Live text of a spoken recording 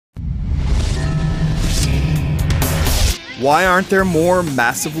Why aren't there more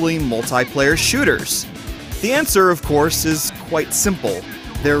massively multiplayer shooters? The answer, of course, is quite simple.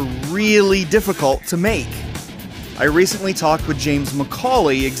 They're really difficult to make. I recently talked with James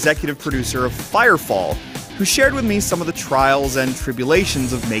McCauley, executive producer of FireFall, who shared with me some of the trials and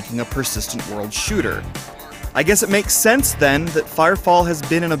tribulations of making a persistent world shooter. I guess it makes sense then that FireFall has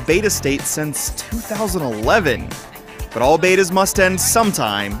been in a beta state since 2011. But all betas must end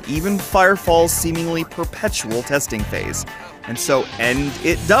sometime, even FireFall's seemingly perpetual testing phase. And so end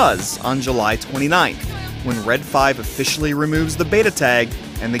it does on July 29th, when Red 5 officially removes the beta tag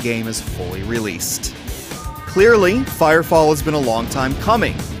and the game is fully released. Clearly, FireFall has been a long time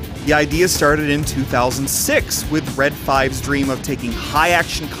coming. The idea started in 2006 with Red 5's dream of taking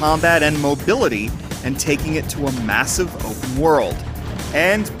high-action combat and mobility and taking it to a massive open world.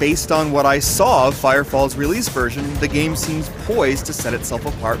 And based on what I saw of FireFall's release version, the game seems poised to set itself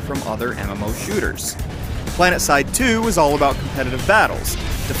apart from other MMO shooters. PlanetSide 2 is all about competitive battles.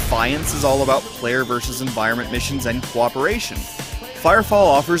 Defiance is all about player versus environment missions and cooperation. FireFall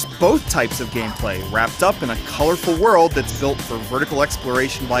offers both types of gameplay, wrapped up in a colorful world that's built for vertical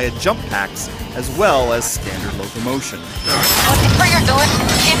exploration via jump packs, as well as standard locomotion. Whatever you're doing,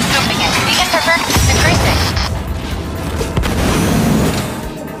 keep doing it. The interference is decreasing.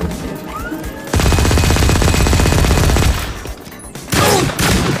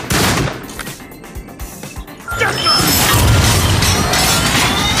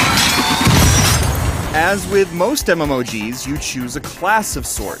 As with most MMOGs, you choose a class of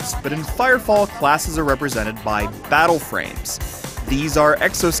sorts, but in FireFall, classes are represented by battle frames. These are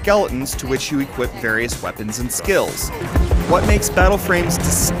exoskeletons to which you equip various weapons and skills. What makes battle frames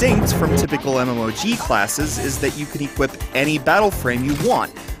distinct from typical MMOG classes is that you can equip any battle frame you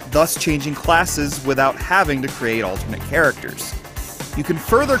want, thus changing classes without having to create alternate characters. You can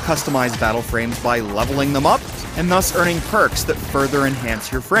further customize battle frames by leveling them up, and thus earning perks that further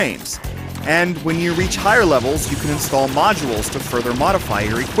enhance your frames. And when you reach higher levels, you can install modules to further modify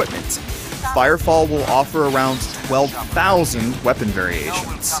your equipment. FireFall will offer around 12,000 weapon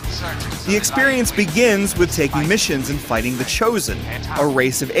variations. The experience begins with taking missions and fighting the Chosen, a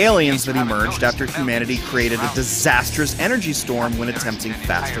race of aliens that emerged after humanity created a disastrous energy storm when attempting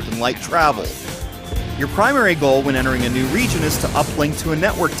faster-than-light travel. Your primary goal when entering a new region is to uplink to a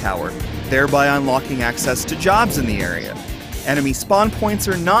network tower, thereby unlocking access to jobs in the area. Enemy spawn points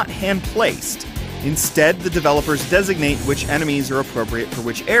are not hand-placed. Instead, the developers designate which enemies are appropriate for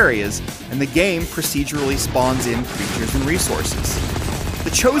which areas, and the game procedurally spawns in creatures and resources.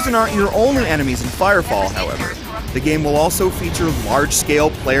 The Chosen aren't your only enemies in FireFall, however. The game will also feature large-scale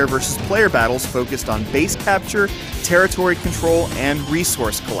player-versus-player battles focused on base capture, territory control, and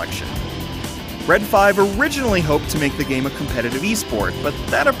resource collection. Red 5 originally hoped to make the game a competitive esport, but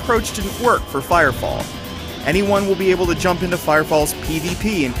that approach didn't work for FireFall. Anyone will be able to jump into FireFall's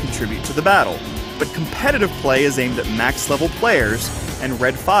PvP and contribute to the battle, but competitive play is aimed at max-level players, and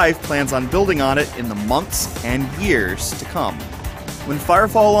Red 5 plans on building on it in the months and years to come. When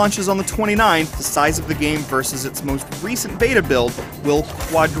FireFall launches on the 29th, the size of the game versus its most recent beta build will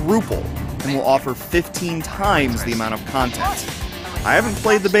quadruple, and will offer 15 times the amount of content. I haven't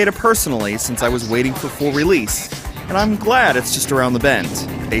played the beta personally since I was waiting for full release, and I'm glad it's just around the bend.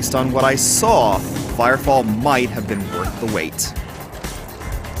 Based on what I saw, FireFall might have been worth the wait.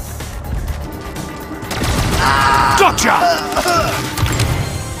 Gotcha!